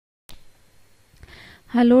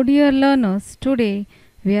Hello dear learners, today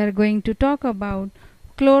we are going to talk about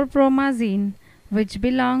chlorpromazine, which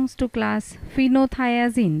belongs to class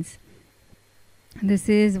phenothiazines. This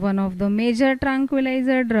is one of the major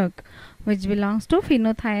tranquilizer drug which belongs to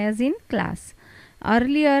phenothiazine class.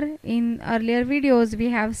 In earlier videos we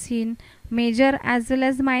have seen major as well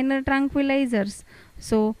as minor tranquilizers.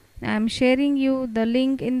 So I am sharing you the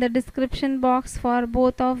link in the description box for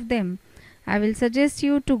both of them. I will suggest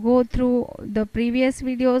you to go through the previous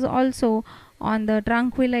videos also on the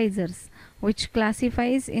tranquilizers, which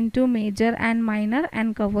classifies into major and minor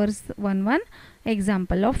and covers one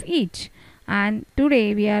example of each. And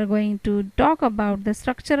today we are going to talk about the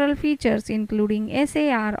structural features including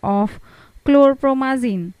SAR of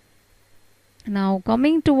chlorpromazine. Now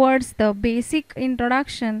coming towards the basic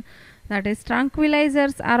introduction, that is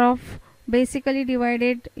tranquilizers are basically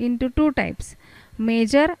divided into two types,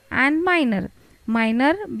 major and minor.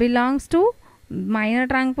 Minor belongs to minor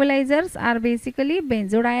tranquilizers are basically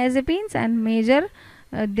benzodiazepines, and major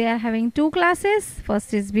they are having two classes.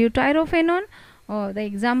 First is butyrophenone, the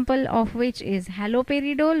example of which is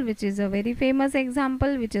haloperidol, which is a very famous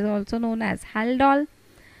example, which is also known as Haldol.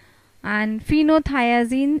 And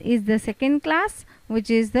phenothiazine is the second class,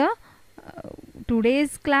 which is the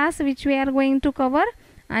today's class which we are going to cover,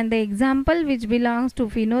 and the example which belongs to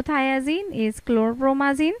phenothiazine is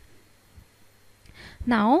chlorpromazine.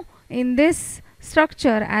 Now in this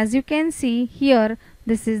structure, as you can see here,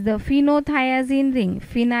 this is the phenothiazine ring,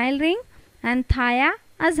 phenyl ring and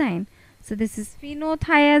thiazine. So this is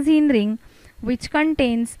phenothiazine ring which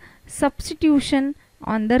contains substitution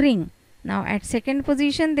on the ring. Now at second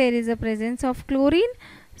position there is a presence of chlorine,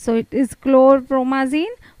 so it is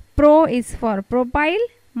chlorpromazine. Pro is for propyl,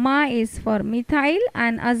 ma is for methyl,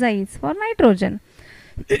 and aza is for nitrogen.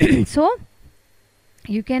 So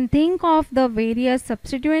you can think of the various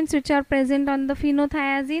substituents which are present on the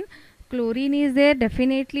phenothiazine. Chlorine is there,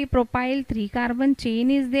 definitely propyl 3-carbon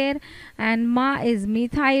chain is there, and ma is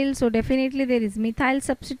methyl, so definitely there is methyl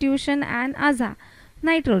substitution, and aza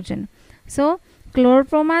nitrogen. So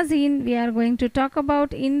chlorpromazine we are going to talk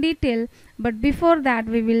about in detail, but before that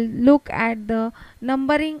we will look at the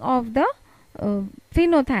numbering of the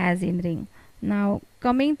phenothiazine ring. Now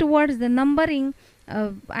coming towards the numbering,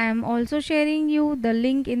 I am also sharing you the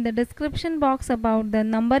link in the description box about the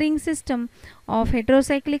numbering system of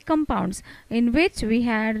heterocyclic compounds, in which we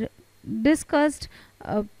had discussed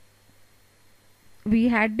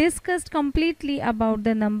completely about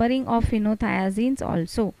the numbering of phenothiazines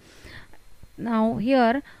also. Now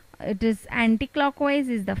here it is anti-clockwise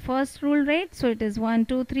is the first rule, right? So it is 1,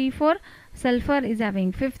 2, 3, 4. Sulfur is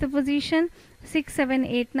having 5th position, 6, 7,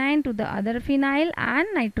 8, 9 to the other phenyl, and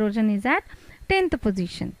nitrogen is at 10th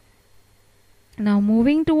position. Now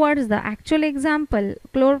moving towards the actual example,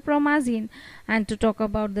 chlorpromazine, and to talk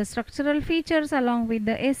about the structural features along with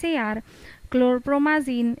the SAR.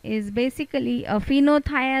 Chlorpromazine is basically a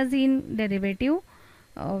phenothiazine derivative,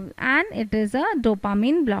 and it is a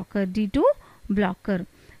dopamine blocker, D2 blocker.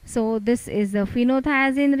 So this is the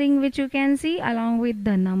phenothiazine ring which you can see along with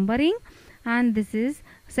the numbering, and this is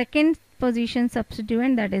second position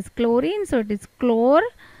substituent, that is chlorine, so it is chlor,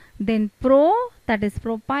 then pro, that is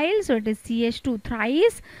propyl, so it is CH2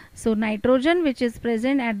 thrice. So nitrogen which is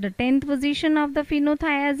present at the 10th position of the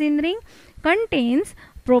phenothiazine ring contains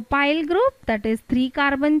propyl group, that is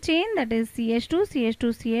 3-carbon chain, that is CH2,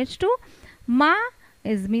 CH2, CH2. Ma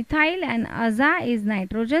is methyl and aza is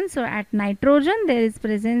nitrogen. So at nitrogen there is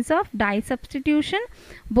presence of di substitution,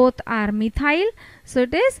 both are methyl, so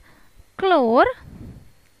it is chlor,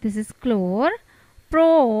 this is chlor,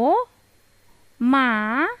 pro,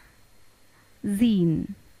 ma, zine.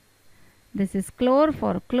 This is chlor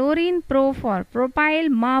for chlorine, pro for propyl,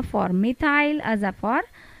 ma for methyl, aza for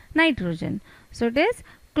nitrogen. So it is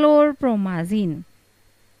chlorpromazine.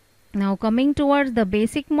 Now coming towards the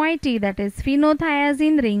basic moiety, that is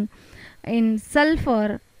phenothiazine ring, in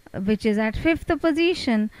sulfur which is at 5th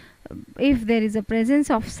position, if there is a presence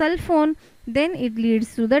of sulfone, then it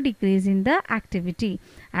leads to the decrease in the activity,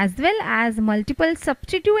 as well as multiple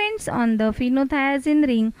substituents on the phenothiazine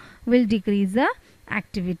ring will decrease the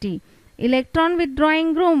activity. Electron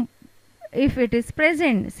withdrawing group, if it is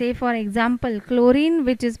present, say for example chlorine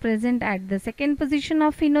which is present at the 2nd position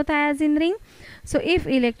of phenothiazine ring, so if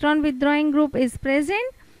electron withdrawing group is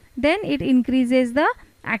present, then it increases the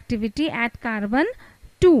activity at carbon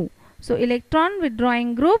 2. So electron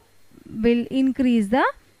withdrawing group will increase the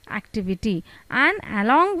activity, and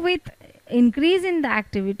along with increase in the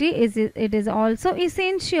activity it is also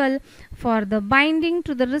essential for the binding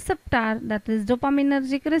to the receptor, that is dopamine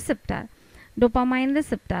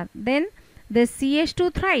receptor. Then the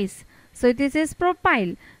CH2 thrice, So it is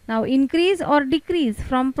propyl. Now increase or decrease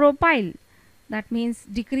from propyl, that means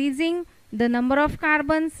decreasing the number of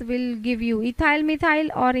carbons will give you ethyl methyl,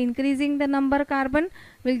 or increasing the number carbon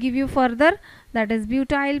will give you further, that is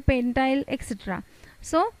butyl, pentyl, etc.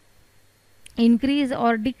 So increase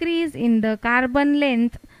or decrease in the carbon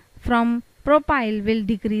length from propyl will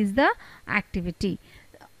decrease the activity,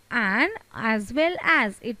 and as well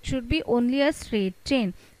as it should be only a straight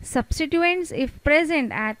chain. Substituents if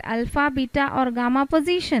present at alpha, beta or gamma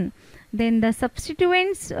position, then the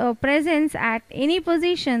substituents presence at any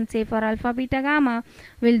position, say for alpha, beta, gamma,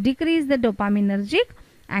 will decrease the dopaminergic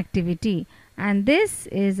activity. And this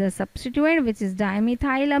is a substituent which is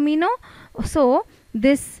dimethylamino. So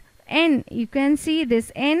this N, you can see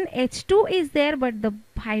this NH2 is there, but the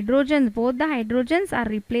hydrogens, both the hydrogens are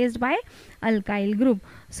replaced by alkyl group.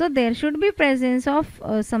 So there should be presence of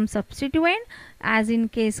some substituent, as in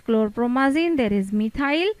case chlorpromazine there is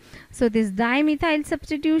methyl. So this dimethyl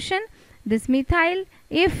substitution, this methyl,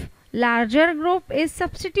 if larger group is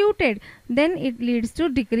substituted, then it leads to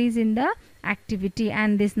decrease in the activity,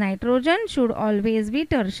 and this nitrogen should always be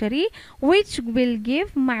tertiary, which will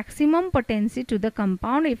give maximum potency to the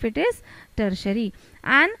compound if it is tertiary,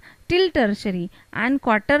 and till tertiary. And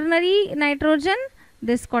quaternary nitrogen,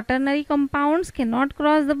 this quaternary compounds cannot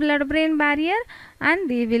cross the blood brain barrier, and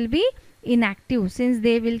they will be inactive since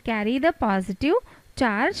they will carry the positive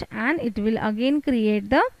charge, and it will again create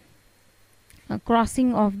the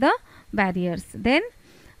crossing of the barriers, then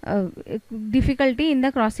difficulty in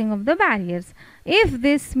the crossing of the barriers. If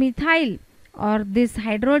this methyl or these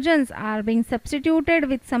hydrogens are being substituted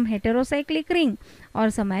with some heterocyclic ring or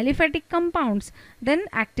some aliphatic compounds, then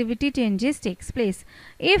activity changes takes place.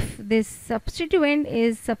 If this substituent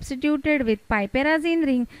is substituted with piperazine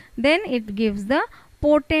ring, then it gives the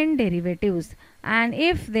potent derivatives. And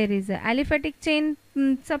if there is a aliphatic chain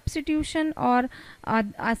substitution, or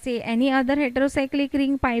say any other heterocyclic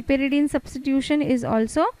ring, piperidine substitution is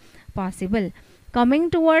also possible. Coming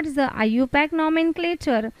towards the IUPAC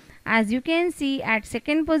nomenclature, as you can see, at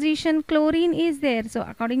second position chlorine is there. So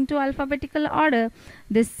according to alphabetical order,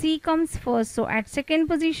 this C comes first. So at second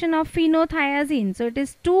position of phenothiazine, so it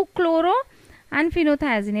is 2-chloro and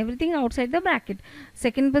phenothiazine, everything outside the bracket.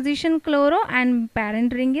 Second position chloro, and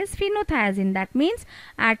parent ring is phenothiazine. That means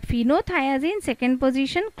at phenothiazine second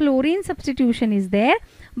position chlorine substitution is there,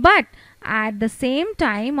 but at the same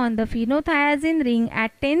time on the phenothiazine ring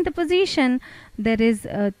at 10th position there is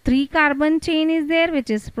a 3-carbon chain is there, which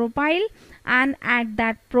is propyl, and at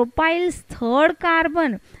that propyl's third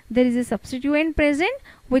carbon there is a substituent present,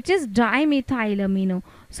 which is dimethylamino.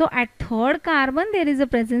 So at third carbon there is a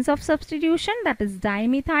presence of substitution, that is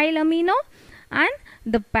dimethylamino, and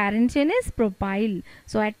the parent chain is propyl.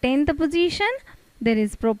 So at 10th position there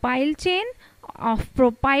is propyl chain. Of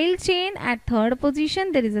propyl chain at third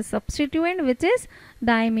position there is a substituent which is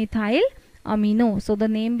dimethylamino. So the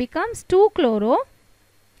name becomes 2-chloro.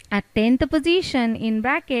 At 10th position in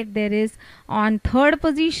bracket there is on third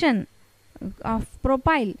position of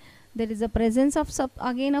propyl, there is a presence of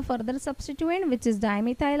again a further substituent which is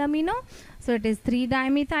dimethylamino. So it is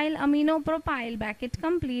 3-dimethylamino propyl bracket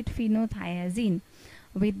complete phenothiazine.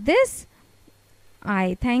 With this,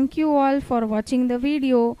 I thank you all for watching the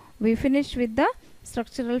video. We finished with the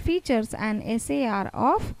structural features and SAR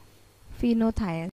of phenothiazine.